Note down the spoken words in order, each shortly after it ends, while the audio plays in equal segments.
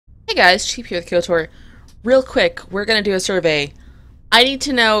Hey guys, Cheap here with KOTOR. Real quick, we're gonna do a survey. I need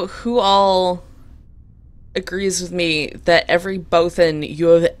to know who all agrees with me that every Bothan you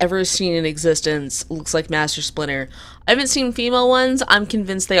have ever seen in existence looks like Master Splinter. I haven't seen female ones. I'm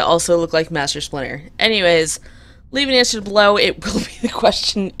convinced they also look like Master Splinter. Anyways, leave an answer below. It will be the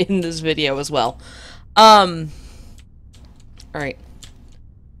question in this video as well. Alright.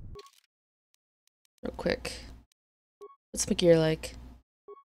 Real quick. What's my gear like?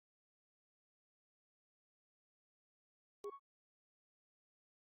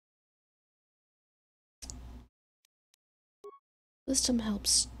 Wisdom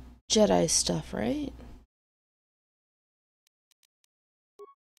helps Jedi stuff, right?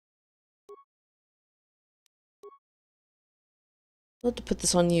 I'd love to put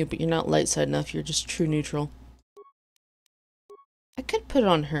this on you, but you're not light side enough. You're just true neutral. I could put it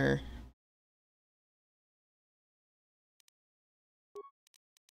on her.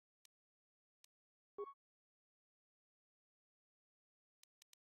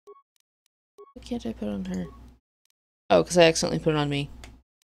 Why can't I put it on her? Oh, because I accidentally put it on me.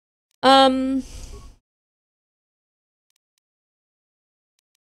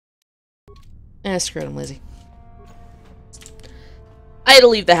 Screw it, I'm lazy. I had to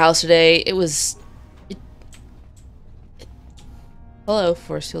leave the house today. It was... Hello,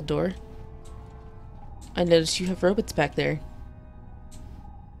 force field door. I noticed you have robots back there.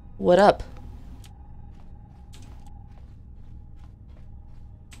 What up?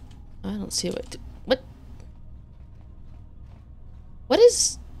 I don't see what... What? What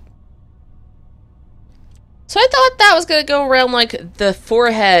is... So I thought that was gonna go around, like, the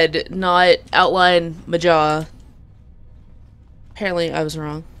forehead, not outline my jaw. Apparently, I was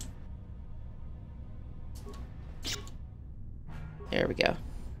wrong. There we go.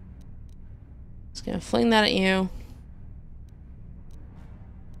 Just gonna fling that at you.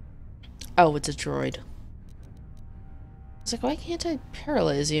 Oh, it's a droid. It's like, why can't I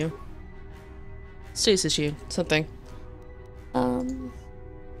paralyze you? Stasis you. Something. Oh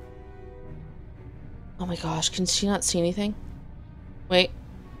my gosh, can she not see anything? Wait.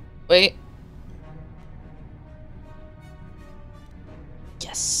 Wait.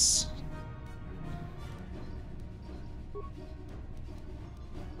 Yes.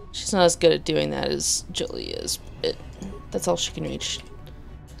 She's not as good at doing that as Jolie is, but that's all she can reach.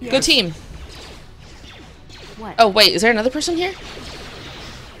 Yes. Go team! What? Oh wait, is there another person here?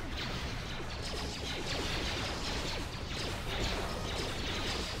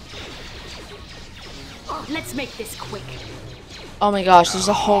 Let's make this quick. Oh my gosh, there's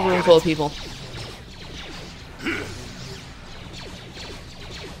a whole room full of people.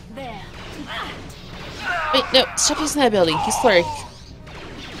 There. Wait, no, stop using that ability. He's flurry.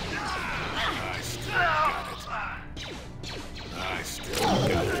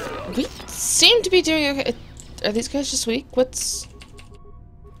 We seem to be doing okay. Are these guys just weak? What's...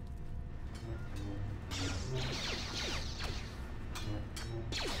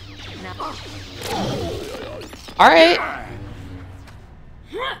 No. Alright.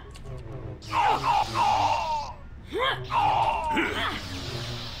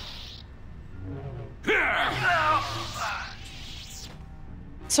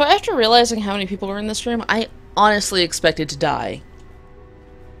 So after realizing how many people were in this room, I honestly expected to die.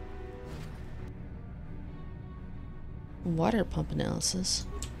 Water pump analysis.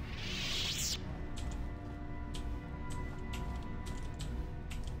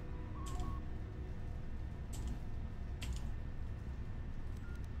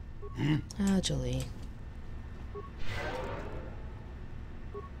 Ah, Jolie.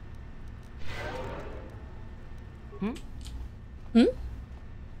 Hmm?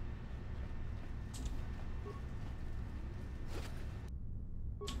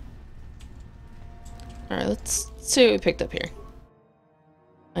 Alright, let's see what we picked up here.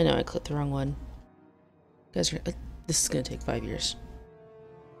 I know I clicked the wrong one. Guys, this is gonna take 5 years.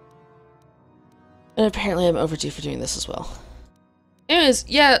 And apparently I'm overdue for doing this as well. Anyways,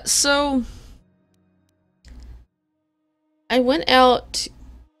 yeah, so... I went out...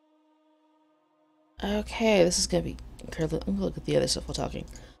 Okay, this is gonna be incredible. I'm gonna look at the other stuff while talking.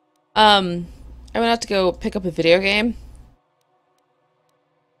 I went out to go pick up a video game.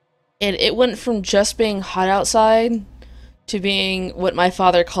 And it went from just being hot outside to being what my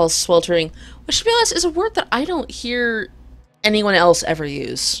father calls sweltering. Which, to be honest, is a word that I don't hear anyone else ever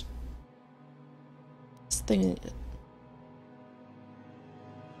use. This thing...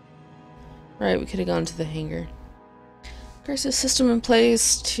 Right, we could have gone to the hangar. There's a system in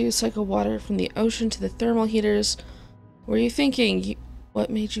place to cycle water from the ocean to the thermal heaters. What were you thinking?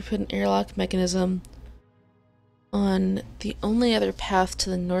 What made you put an airlock mechanism on the only other path to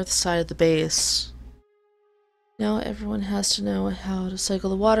the north side of the base. Now everyone has to know how to cycle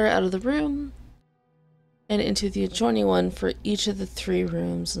the water out of the room and into the adjoining one for each of the 3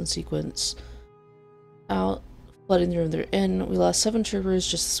 rooms in sequence. Out, flooding the room they're in. We lost 7 troopers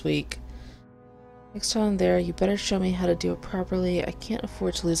just this week. Next time I'm there, you better show me how to do it properly. I can't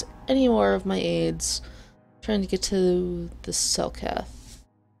afford to lose any more of my aides trying to get to the Selkath.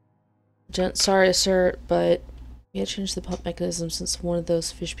 Sorry, sir, but we had to change the pump mechanism since one of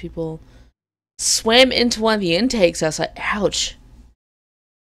those fish people swam into one of the intakes outside. Ouch.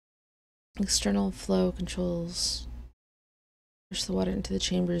 External flow controls. Push the water into the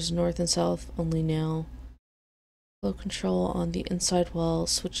chambers north and south only now. Flow control on the inside wall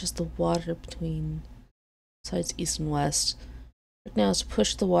switches the water between sides east and west. Right now is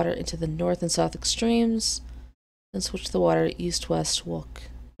push the water into the north and south extremes, then switch the water east-west walk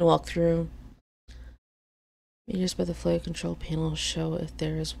through. Meters by the flow control panel show if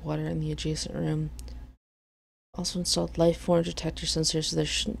there is water in the adjacent room. Also installed life form detector sensors so there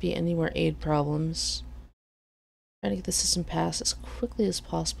shouldn't be any more aid problems. Trying to get the system passed as quickly as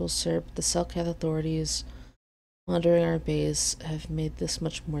possible, sir, but the Selkath authorities monitoring our base have made this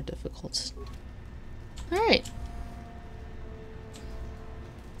much more difficult. Alright.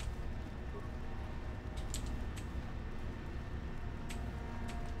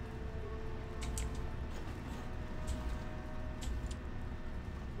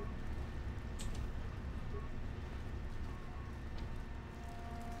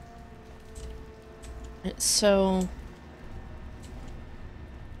 So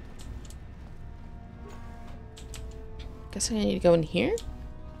guess I need to go in here?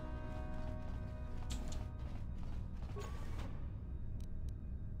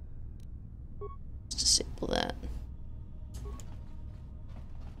 Let's disable that.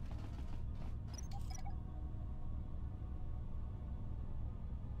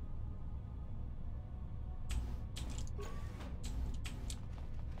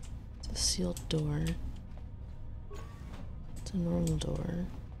 It's a sealed door. It's a normal door.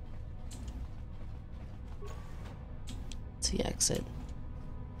 It's the exit.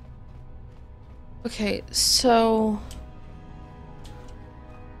 Okay, so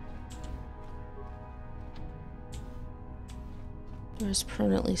door is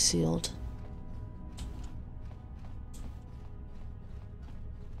permanently sealed.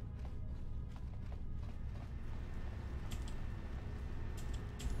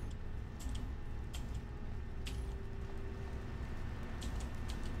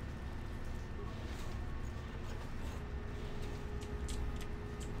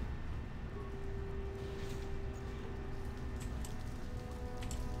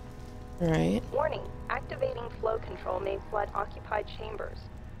 Right. Warning, activating flow control may flood occupied chambers.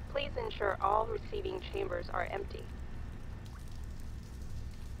 Please ensure all receiving chambers are empty.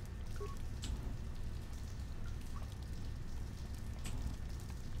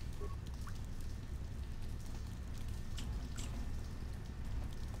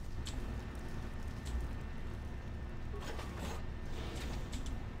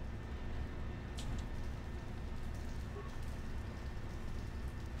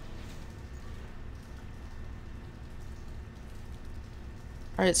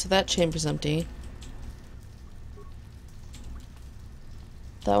 Alright, so that chamber's empty.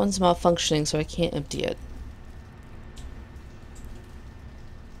 That one's malfunctioning, so I can't empty it.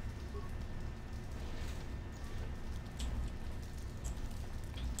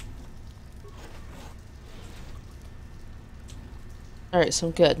 Alright, so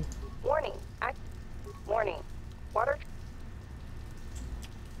I'm good. Warning, warning, water.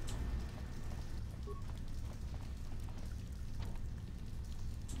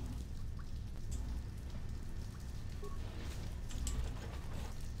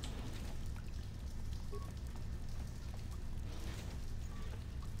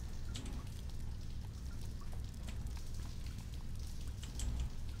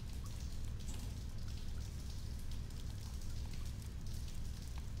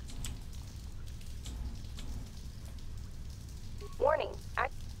 Warning,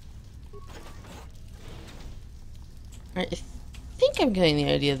 Alright, I think I'm getting the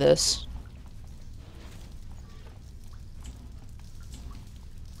idea of this.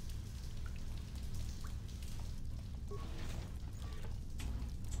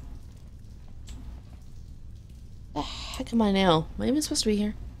 The heck am I now? Am I even supposed to be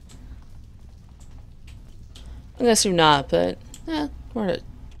here? I'm gonna assume not, but we're gonna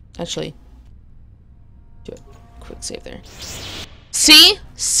actually do a quick save there. See?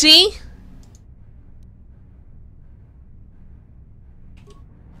 See?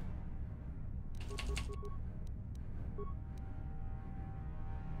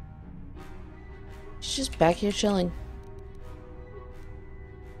 She's just back here chilling.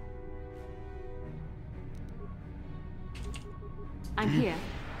 I'm here.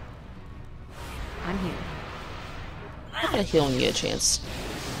 I'm here. I'm gonna heal when you get a chance.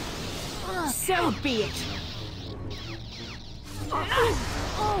 So be it.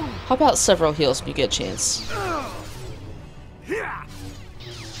 How about several heals when you get a chance?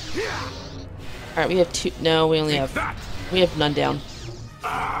 Alright, we have two. No, we only have. We have none down.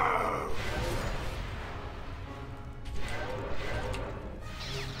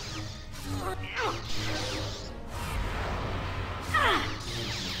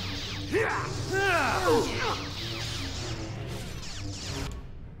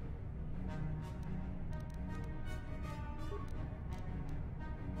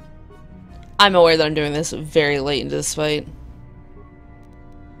 I'm aware that I'm doing this very late into this fight.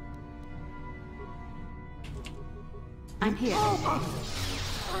 I'm here.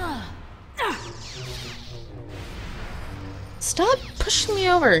 Stop pushing me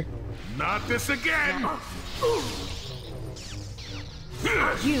over. Not this again!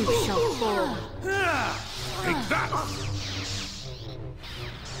 You shall fall. Take that!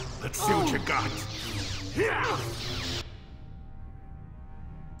 Let's see what you got.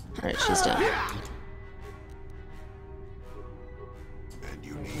 Alright, she's down. And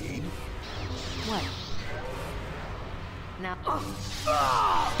you need... What? Now.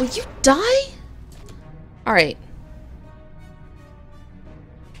 Will you die? Alright.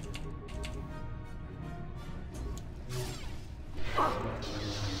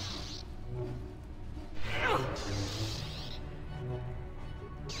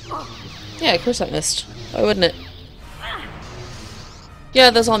 Yeah, of course I missed. Why wouldn't it? Yeah,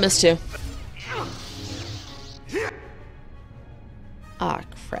 those all missed too. Ah,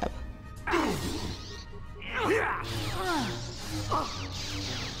 crap.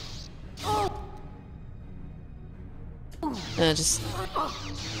 Just...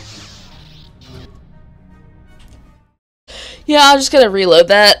 Yeah, I'm just gonna reload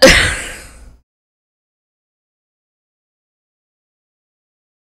that.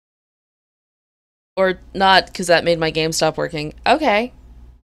 Or not, because that made my game stop working. Okay.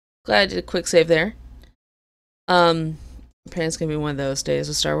 Glad I did a quick save there. Apparently it's gonna be one of those days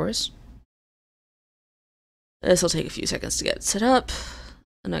with Star Wars. This will take a few seconds to get set up.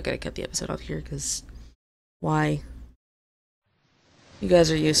 I'm not gonna cut the episode off here, because... Why? You guys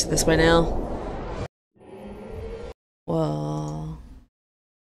are used to this by now. Well...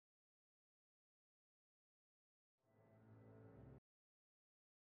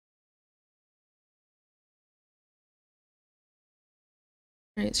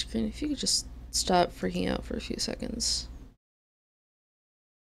 Alright, screen, if you could just stop freaking out for a few seconds.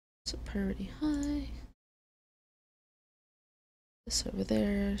 So priority high. This over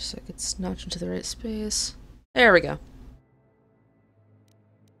there, so I could notch into the right space. There we go.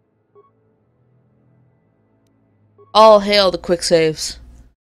 All hail the quick saves.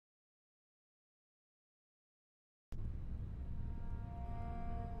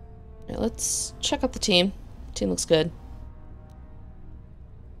 Alright, let's check out the team. Team looks good.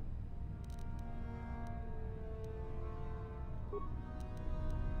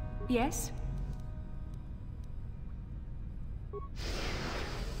 Yes?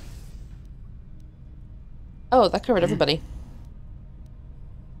 Oh, that covered everybody.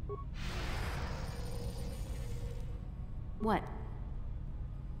 What?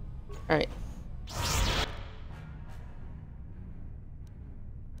 Alright.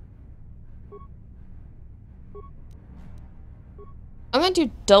 I'm gonna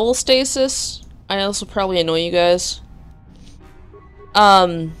do double stasis. I know this will probably annoy you guys.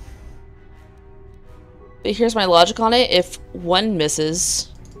 But here's my logic on it. If one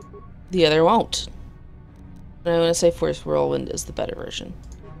misses, the other won't. And I'm gonna say Force Whirlwind is the better version.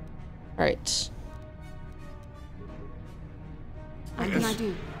 Alright. What can I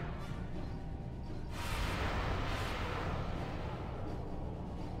do?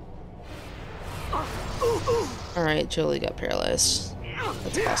 Alright, Jolie got paralyzed.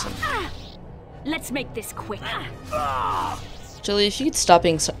 That's awesome. Let's make this quick. Jolie, if you could stop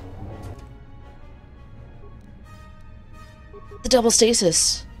being so... The double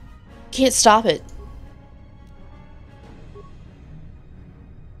stasis. Can't stop it.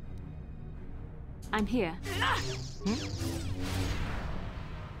 I'm here.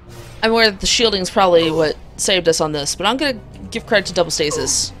 I'm aware that the shielding's probably what saved us on this, but I'm gonna give credit to double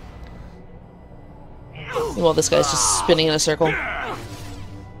stasis. While this guy's just spinning in a circle.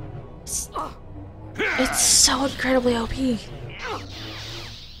 It's so incredibly OP.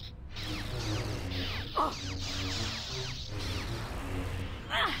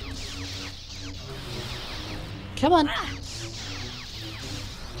 Come on.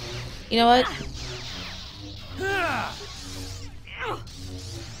 You know what?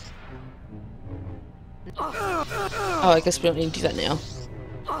 Oh, I guess we don't need to do that now.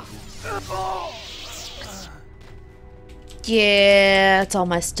 Yeah, it's all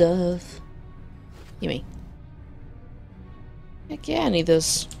my stuff. Gimme. Heck yeah, I need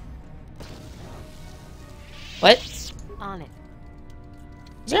those. What? On it.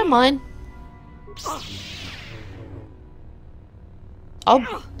 Is there a mine?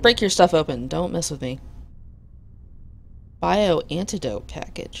 I'll break your stuff open. Don't mess with me. Bio antidote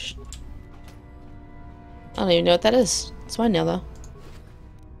package. I don't even know what that is. It's mine now, though.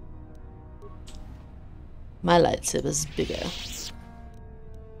 My lightsaber's bigger.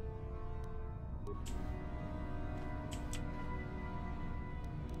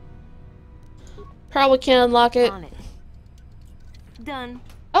 Probably can't unlock it. On it. Done.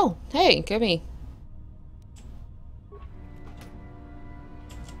 Oh, hey, go me.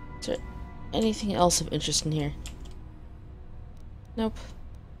 Is there anything else of interest in here? Nope.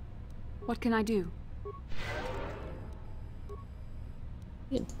 What can I do?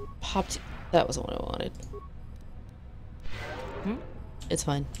 You popped. That wasn't what I wanted. Hmm? It's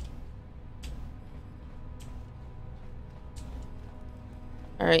fine.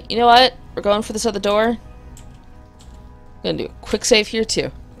 Alright, you know what? We're going for this other door. Gonna do a quick save here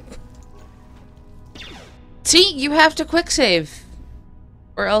too. See, you have to quick save,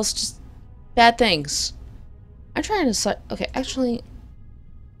 or else just bad things. I'm trying to okay, actually,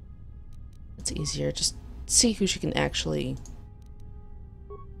 it's easier. Just see who she can actually.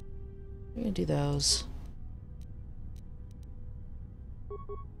 We're gonna do those.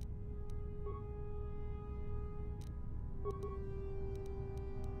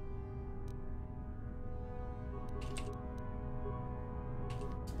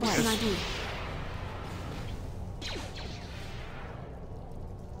 What can I do?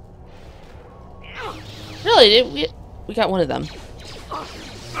 Really? We got one of them.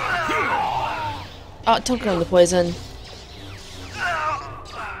 Oh, don't go in the poison.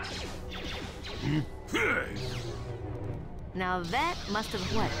 Now that must have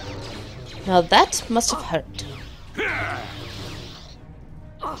what? Now that must have hurt.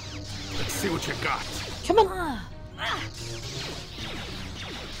 Let's see what you got. Come on.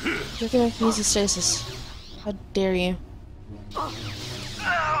 You're gonna make me use the stasis. How dare you?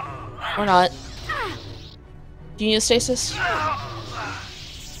 Or not. Do you need a stasis?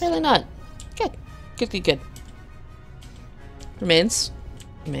 Really not. Good. Good, good, good. Remains.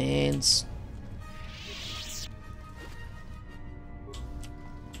 Remains.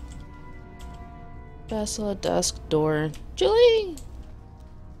 Basila, desk, door. Julie!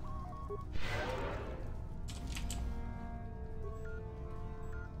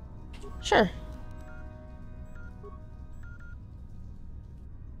 Sure.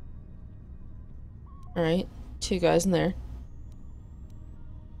 Alright. Two guys in there.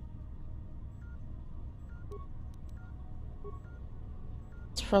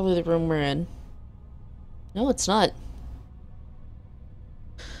 It's probably the room we're in. No, it's not.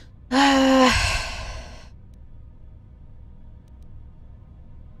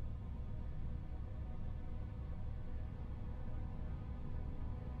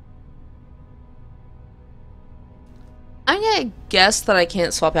 I'm gonna guess that I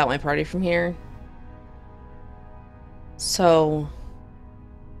can't swap out my party from here. So...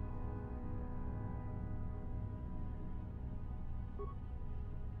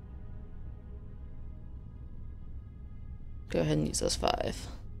 go ahead and use those 5.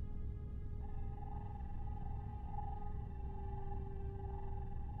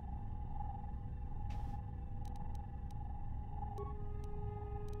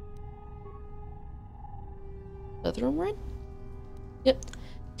 Other room we're in? Yep.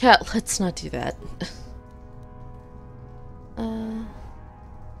 Yeah, let's not do that.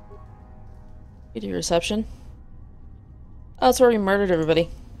 Video reception. Oh, that's where we murdered everybody.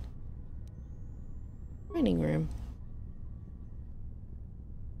 Training room.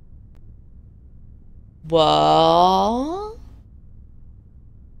 What?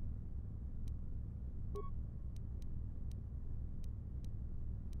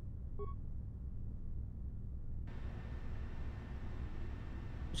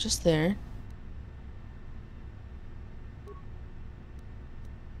 Just there.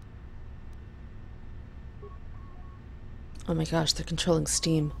 Oh my gosh, they're controlling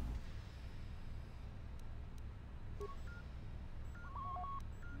steam.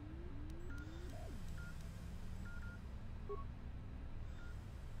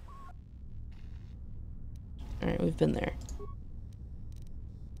 Alright, we've been there.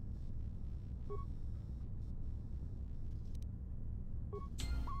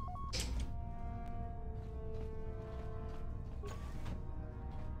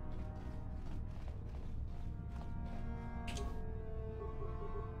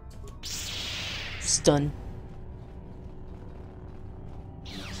 Stun.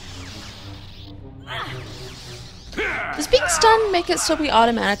 Does being stunned make it so we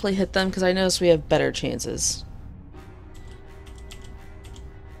automatically hit them? Because I notice we have better chances.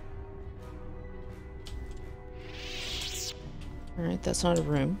 Alright, that's not a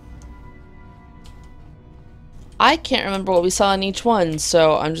room. I can't remember what we saw in each one,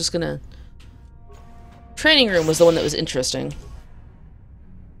 so I'm just gonna... Training room was the one that was interesting.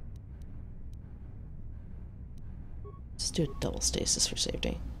 Let's do a double stasis for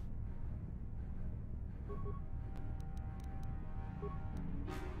safety.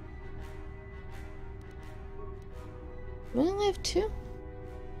 Do we only have two?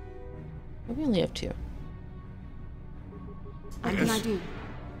 Oh, we only have two. What can I do?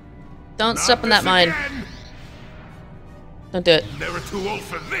 Don't step in that mine. Again. Don't do it. Never too old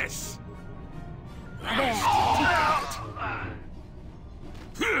for this.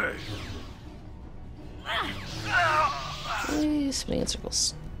 Spinning in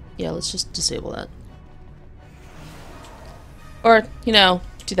circles. Yeah, let's just disable that. Or, you know,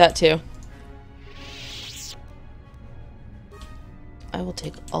 do that too. I will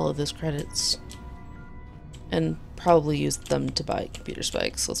take all of those credits and probably use them to buy computer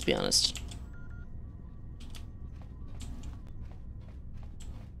spikes, let's be honest.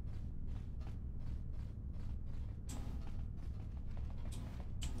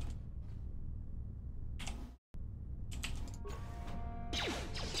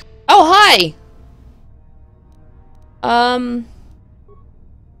 Oh, hi!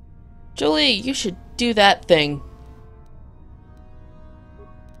 Julie, you should do that thing.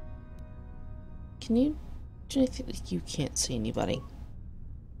 Can you do anything? You can't see anybody.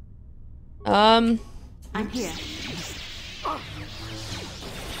 I'm here.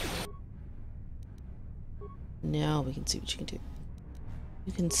 Now we can see what you can do.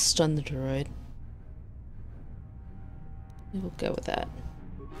 You can stun the droid. We will go with that.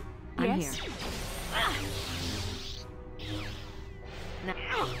 I'm here.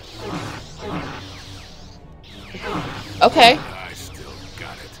 Okay. I still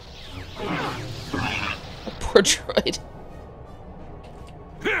got it. Poor droid.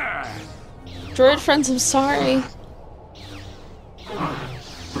 Droid friends, I'm sorry.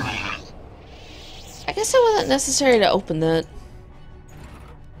 I guess it wasn't necessary to open that.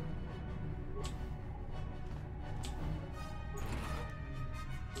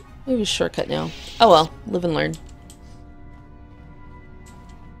 Maybe a shortcut now. Oh well, live and learn.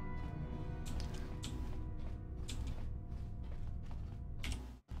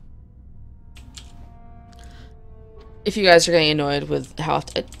 If you guys are getting annoyed with how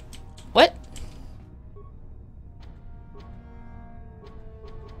often... What?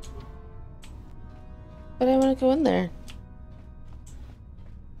 But I want to go in there.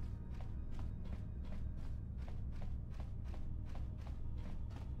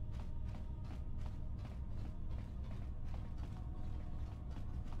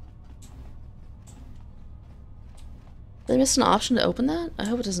 Did I miss an option to open that? I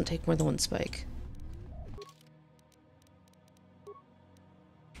hope it doesn't take more than one spike.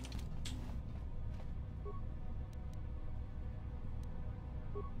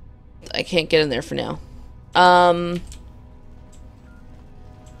 I can't get in there for now.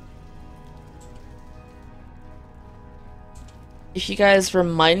 If you guys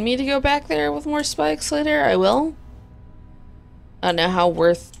remind me to go back there with more spikes later, I will. I don't know how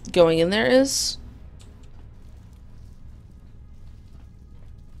worth going in there is.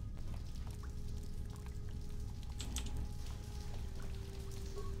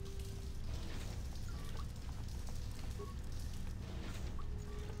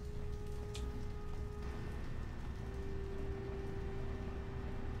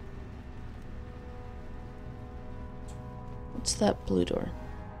 What's that blue door?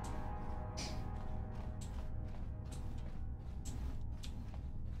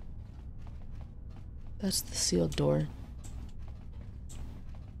 That's the sealed door.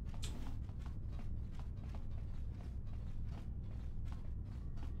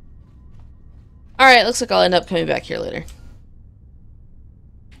 Alright, looks like I'll end up coming back here later.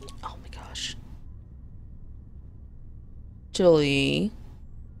 Oh my gosh. Julie.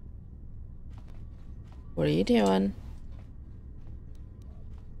 What are you doing?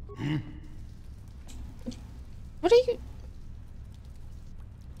 What are you...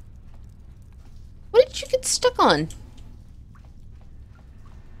 What did you get stuck on?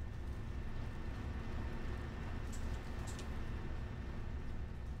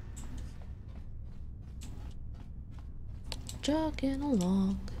 Jogging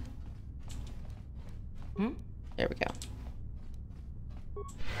along. There we go.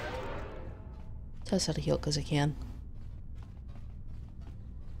 Test how to heal because I can.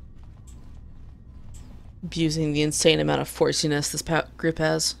 Abusing the insane amount of forciness this group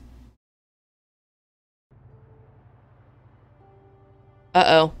has.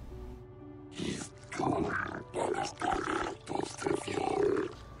 Uh-oh.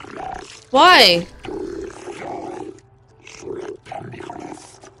 Why?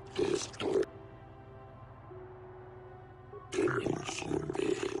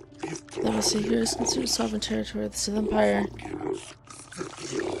 Let me see, here is considered sovereign territory of the Sith Empire.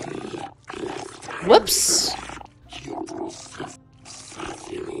 Whoops!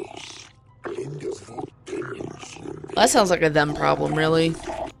 That sounds like a them problem, really.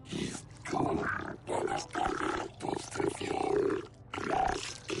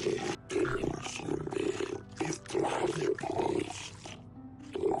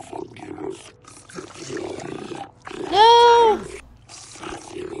 No!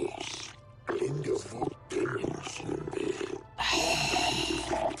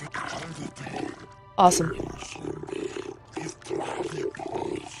 Awesome.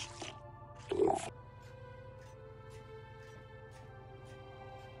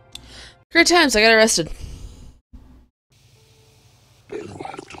 Great times, I got arrested.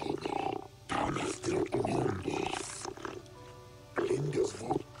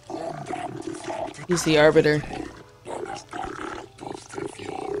 He's the arbiter.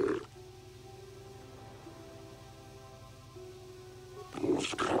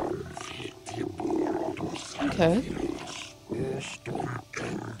 Okay.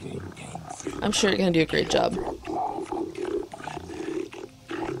 I'm sure you're gonna do a great job.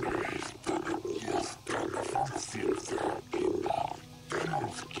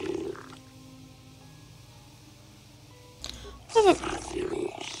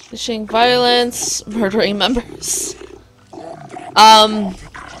 Pushing violence, murdering members.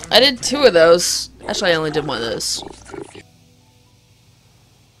 I did 2 of those. Actually, I only did 1 of those.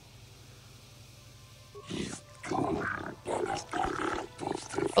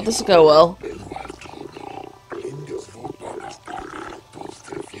 Oh, this will go well.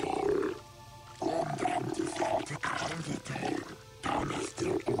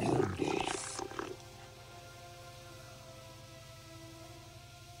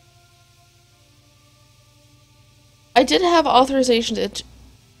 I did have authorization to...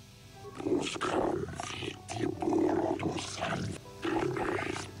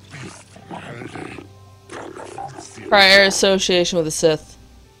 Prior association with the Sith.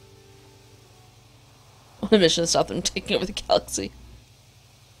 On a mission to stop them taking over the galaxy.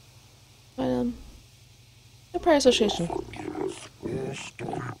 But, no prior association.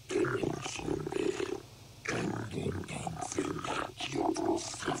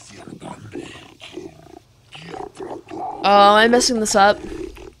 Oh, am I messing this up?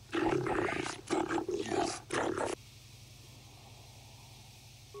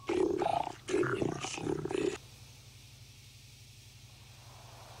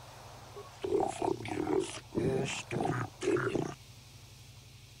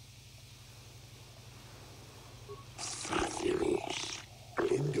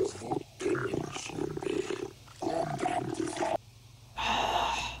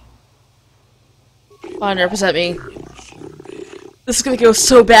 Fine, represent me. This is gonna go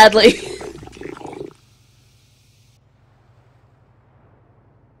so badly.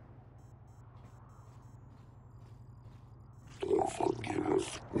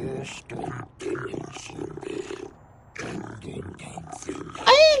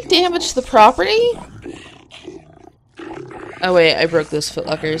 I didn't damage the property? Oh wait, I broke those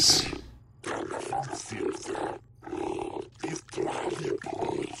footlockers.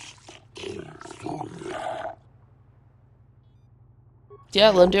 Yeah,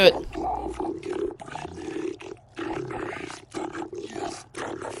 let him do it.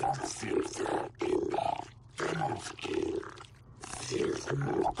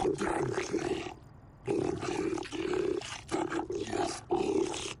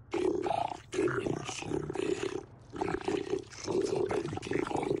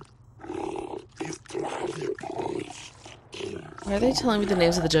 Why are they telling me the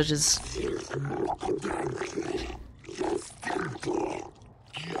names of the judges?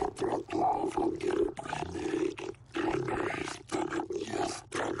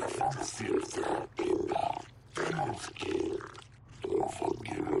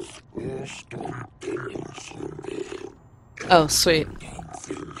 Oh, sweet.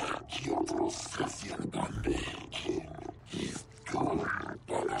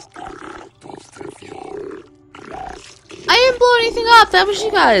 I didn't blow anything up, that was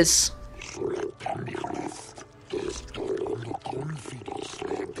you guys.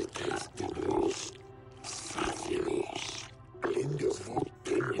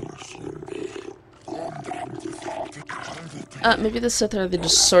 Maybe the Sith are the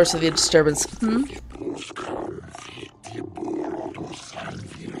source of the disturbance. Hmm?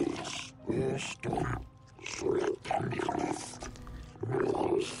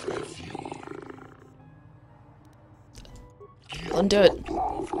 Undo it.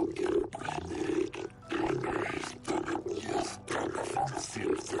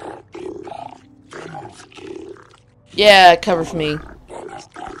 Yeah, cover for me.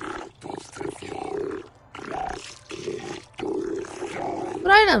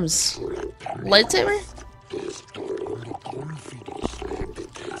 What items? Lightsaber?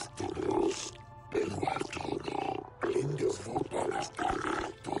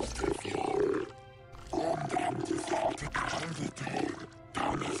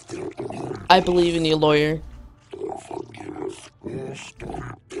 I believe in you, lawyer.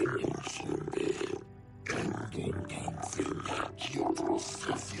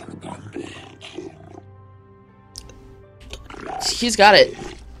 He's got it.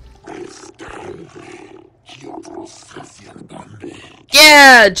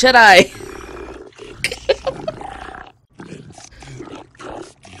 Yeah, Jedi!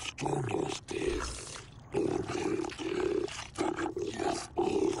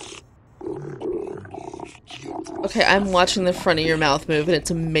 Okay, I'm watching the front of your mouth move and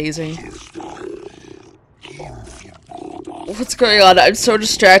it's amazing. What's going on? I'm so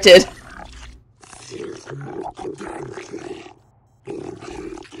distracted.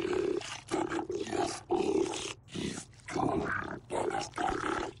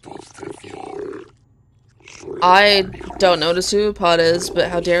 I don't notice who a pod is, but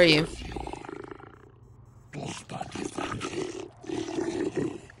how dare you?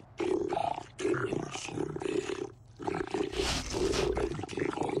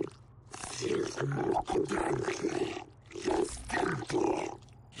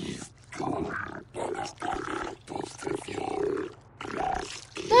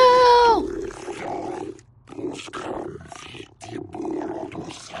 No!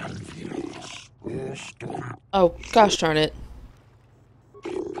 Oh, gosh darn it.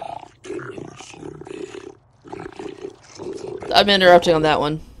 I'm interrupting on that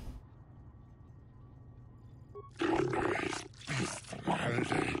one.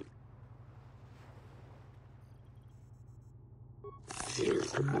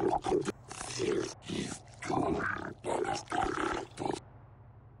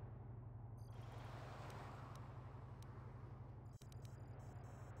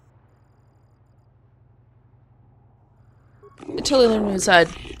 I totally learned me inside.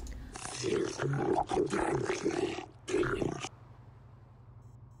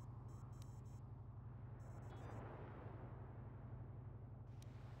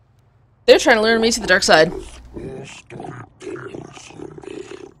 They're trying to lure me to the dark side.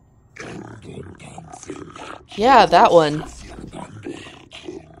 Yeah, that one.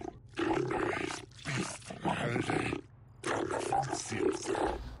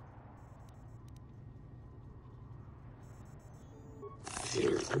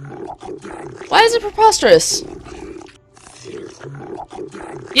 Why is it preposterous?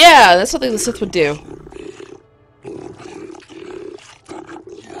 Yeah, that's something the Sith would do.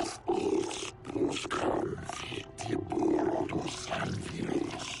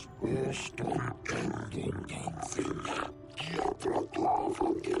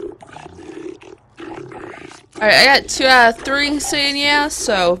 Alright, I got 2 out of 3 saying yeah,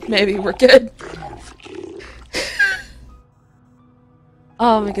 so maybe we're good.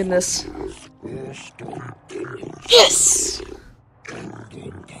 Oh my goodness. Yes!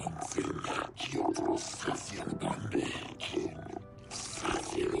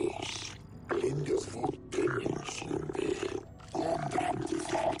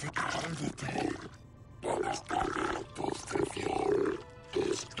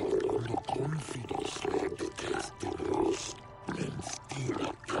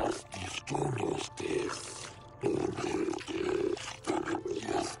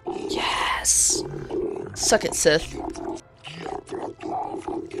 Yes! Suck it, Sith.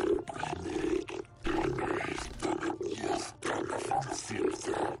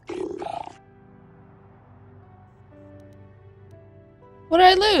 What did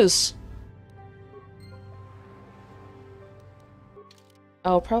I lose?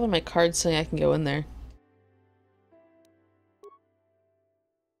 Oh, probably my card saying I can go in there.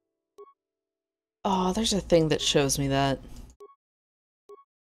 Oh, there's a thing that shows me that.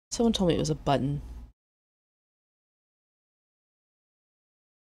 Someone told me it was a button.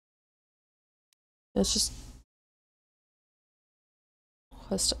 It's just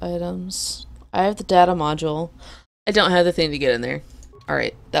quest items. I have the data module. I don't have the thing to get in there.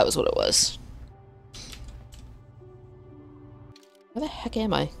 Alright, that was what it was. Where the heck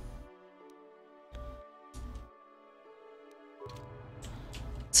am I?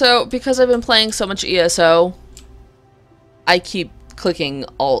 So, because I've been playing so much ESO, I keep clicking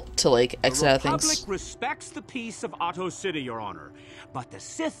Alt to, like, exit out of The Republic things. respects the peace of Otto City, Your Honor. But the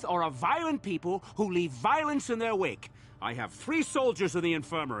Sith are a violent people who leave violence in their wake. I have 3 soldiers in the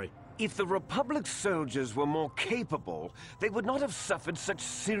infirmary. If the Republic soldiers were more capable, they would not have suffered such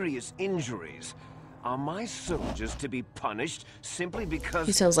serious injuries. Are my soldiers to be punished simply because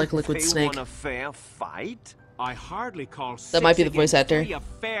He sounds like Liquid they Snake. won a fair fight? I hardly call That might be 6 the voice against actor. 3 a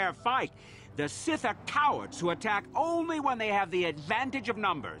fair fight. The Sith are cowards who attack only when they have the advantage of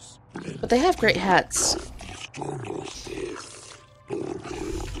numbers. But they have great hats.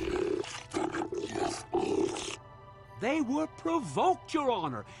 They were provoked, Your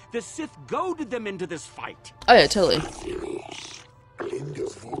Honor. The Sith goaded them into this fight. Oh yeah, totally.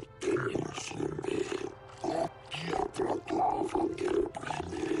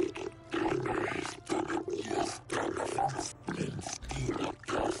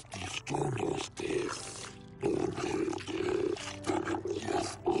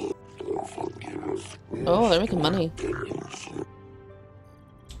 Oh, they're making money.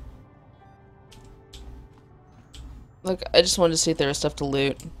 Look, I just wanted to see if there was stuff to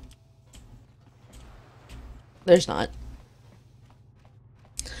loot. There's not.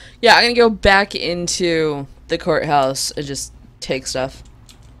 Yeah, I'm gonna go back into the courthouse and just take stuff.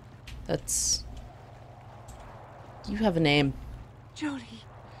 That's... You have a name. Jolie,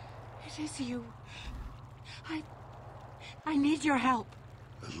 it is you. I need your help.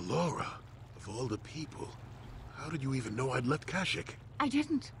 Laura, of all the people, how did you even know I'd left Kashyyyk? I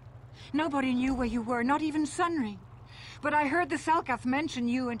didn't. Nobody knew where you were, not even Sunry. But I heard the Selkath mention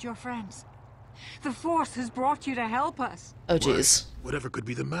you and your friends. The Force has brought you to help us. Oh, jeez. Whatever could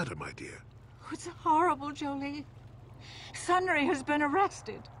be the matter, my dear? It's horrible, Jolie. Sunry has been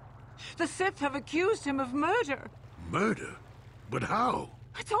arrested. The Sith have accused him of murder. Murder? But how?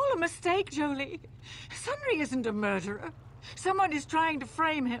 It's all a mistake, Jolie. Sunry isn't a murderer. Someone is trying to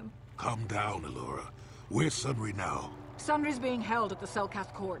frame him. Calm down, Laura. Where's Sunry now? Sunry's being held at the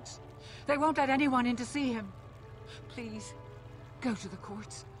Selkath courts. They won't let anyone in to see him. Please, go to the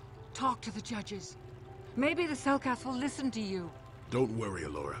courts. Talk to the judges. Maybe the Selkath will listen to you. Don't worry,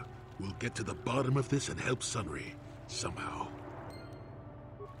 Laura. We'll get to the bottom of this and help Sunry. Somehow.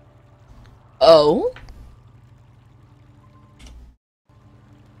 Oh?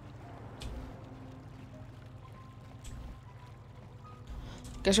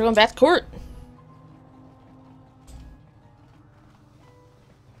 Guess we're going back to court.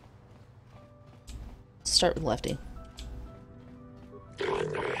 Start with Lefty.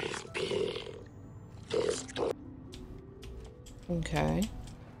 Okay.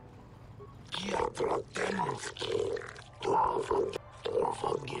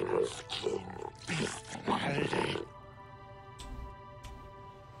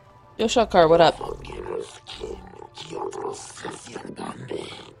 Yo, Shotcar, what up?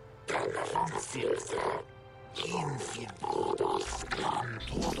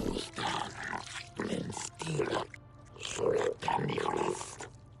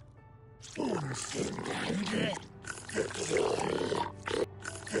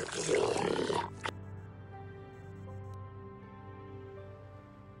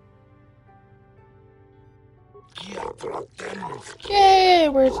 Yay,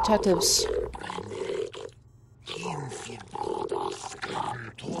 we're detectives.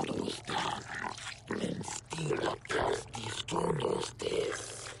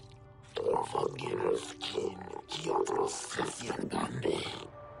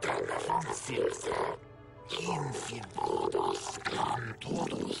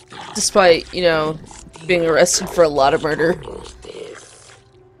 Despite, you know, being arrested for a lot of murder.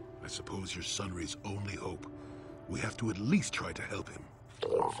 I suppose you're Sunry's only hope. We have to at least try to help him.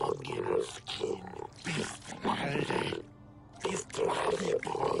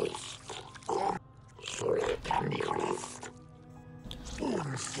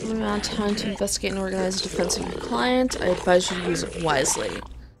 Around time to investigate and organize a defense of your client. I advise you to use it wisely.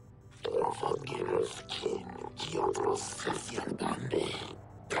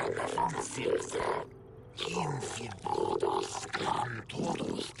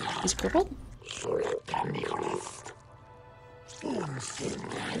 He's crippled?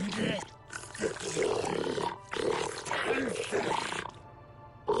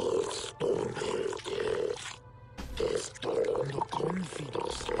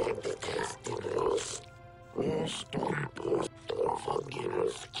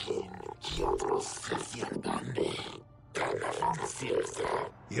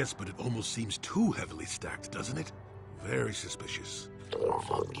 Yes, but it almost seems too heavily stacked, doesn't it? Very suspicious.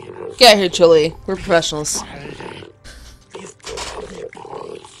 Get here, Julie. We're professionals.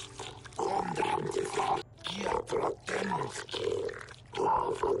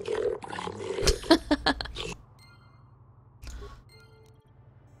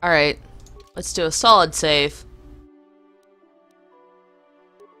 Alright. Let's do a solid save.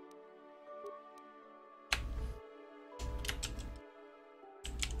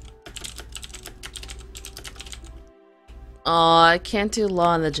 Aw, I can't do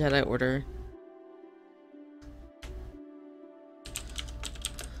Law in the Jedi Order.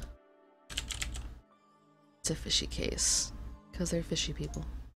 It's a fishy case. Because they're fishy people.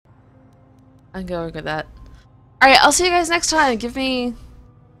 I'm going with that. Alright, I'll see you guys next time. Give me...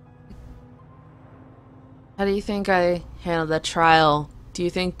 How do you think I handled that trial? Do you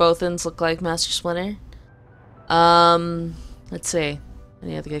think Bothans look like Master Splinter? Let's see.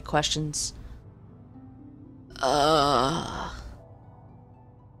 Any other good questions?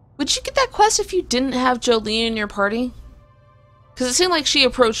 Would you get that quest if you didn't have Jolie in your party? Because it seemed like she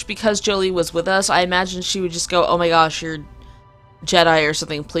approached because Jolie was with us. I imagine she would just go, oh my gosh, you're Jedi or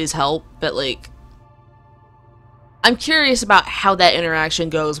something, please help. But, like, I'm curious about how that interaction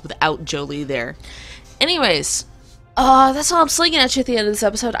goes without Jolie there. Anyways, that's all I'm slinging at you at the end of this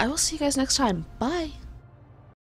episode. I will see you guys next time. Bye.